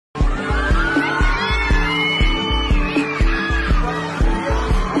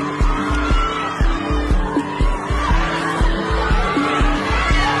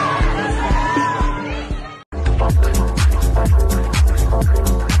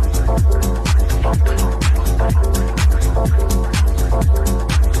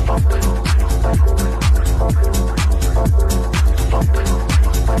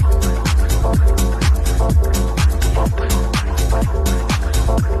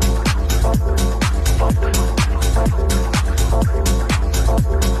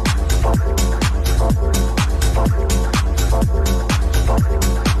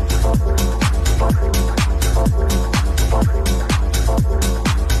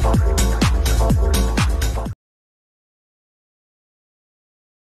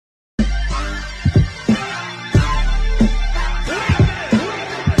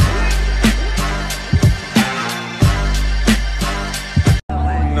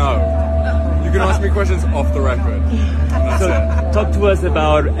can ask me questions off the record. That's it. Talk to us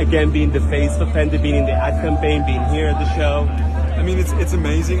about, again, being the face of Fendi, being in the ad campaign, being here at the show. I mean, it's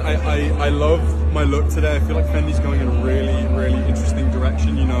amazing. I love my look today. I feel like Fendi's going in a really, really interesting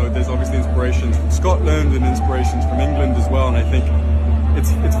direction. You know, there's obviously inspirations from Scotland and inspirations from England as well, and I think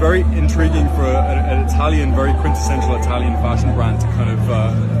it's very intriguing for an Italian, very quintessential Italian fashion brand to kind of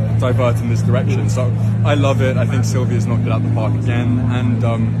divert in this direction. So I love it. I think Sylvia's knocked it out the park again, and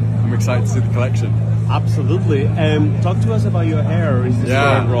I'm excited to see the collection. Absolutely. Talk to us about your hair. Is this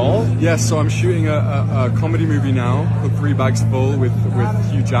your role? Yes, so I'm shooting a comedy movie now called 3 Bags Full with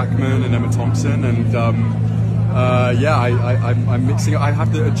Hugh Jackman and Emma Thompson, and I'm mixing. I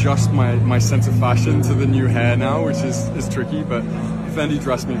have to adjust my sense of fashion to the new hair now, which is tricky, but Fendi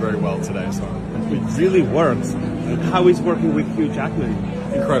dressed me very well today, so it really works. How is working with Hugh Jackman?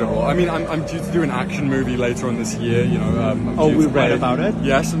 Incredible. I mean, I'm due to do an action movie later on this year. You know, we read about it.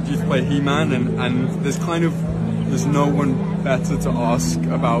 Yes, I'm due to play He-Man, and there's no one better to ask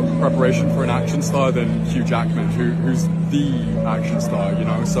about preparation for an action star than Hugh Jackman, who's the action star. You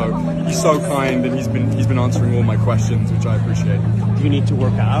know, so he's so kind, and he's been answering all my questions, which I appreciate. Do you need to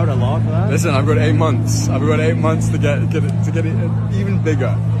work out a lot for that? Listen, I've got 8 months. I've got 8 months to get it even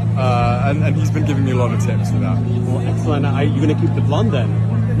bigger. And he's been giving me a lot of tips for that. Well, excellent. Are you going to keep the blonde then?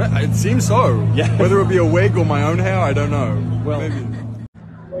 It seems so. Yeah. Whether it be a wig or my own hair, I don't know. Well, maybe.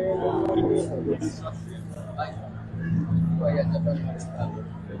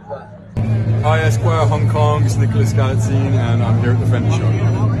 Hi Esquire, Hong Kong. It's Nicholas Galitzine, and I'm here at the Fendi show.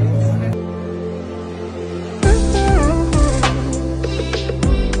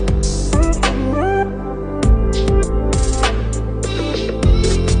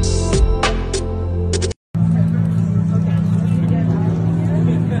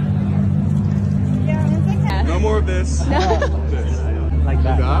 This. No. This. Like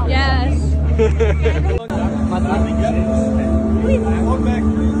that? Yes.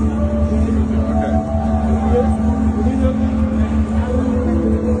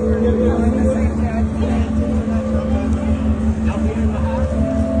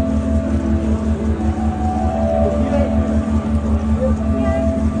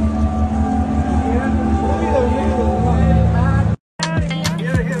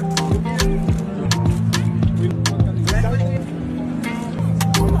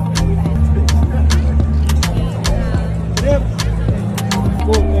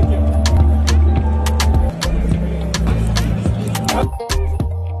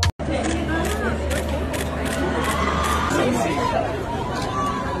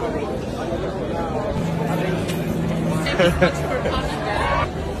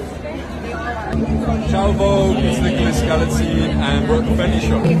 Ciao Vogue, it's Nicholas Galitzine, and we're at the Fendi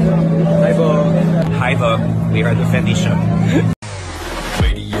show. Hi Vogue. Hi Vogue, we are at the Fendi show.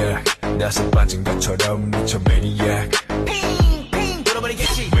 Maniac, 나서 빠진 것처럼 미쳐 maniac. 핑핑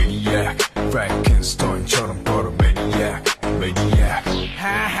돌아버리겠지. Maniac, Frankenstein처럼 걸어 maniac, maniac.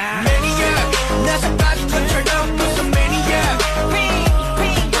 Maniac, 나서 빠진 것처럼 미쳐 maniac.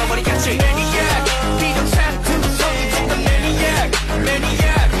 핑핑 돌아버리겠지. Maniac, 비정상 틈속에 있던 maniac,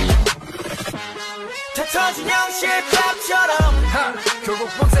 maniac. 다 터진 영실 팝처럼 결국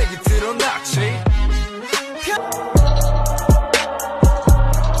본색이 드러났지.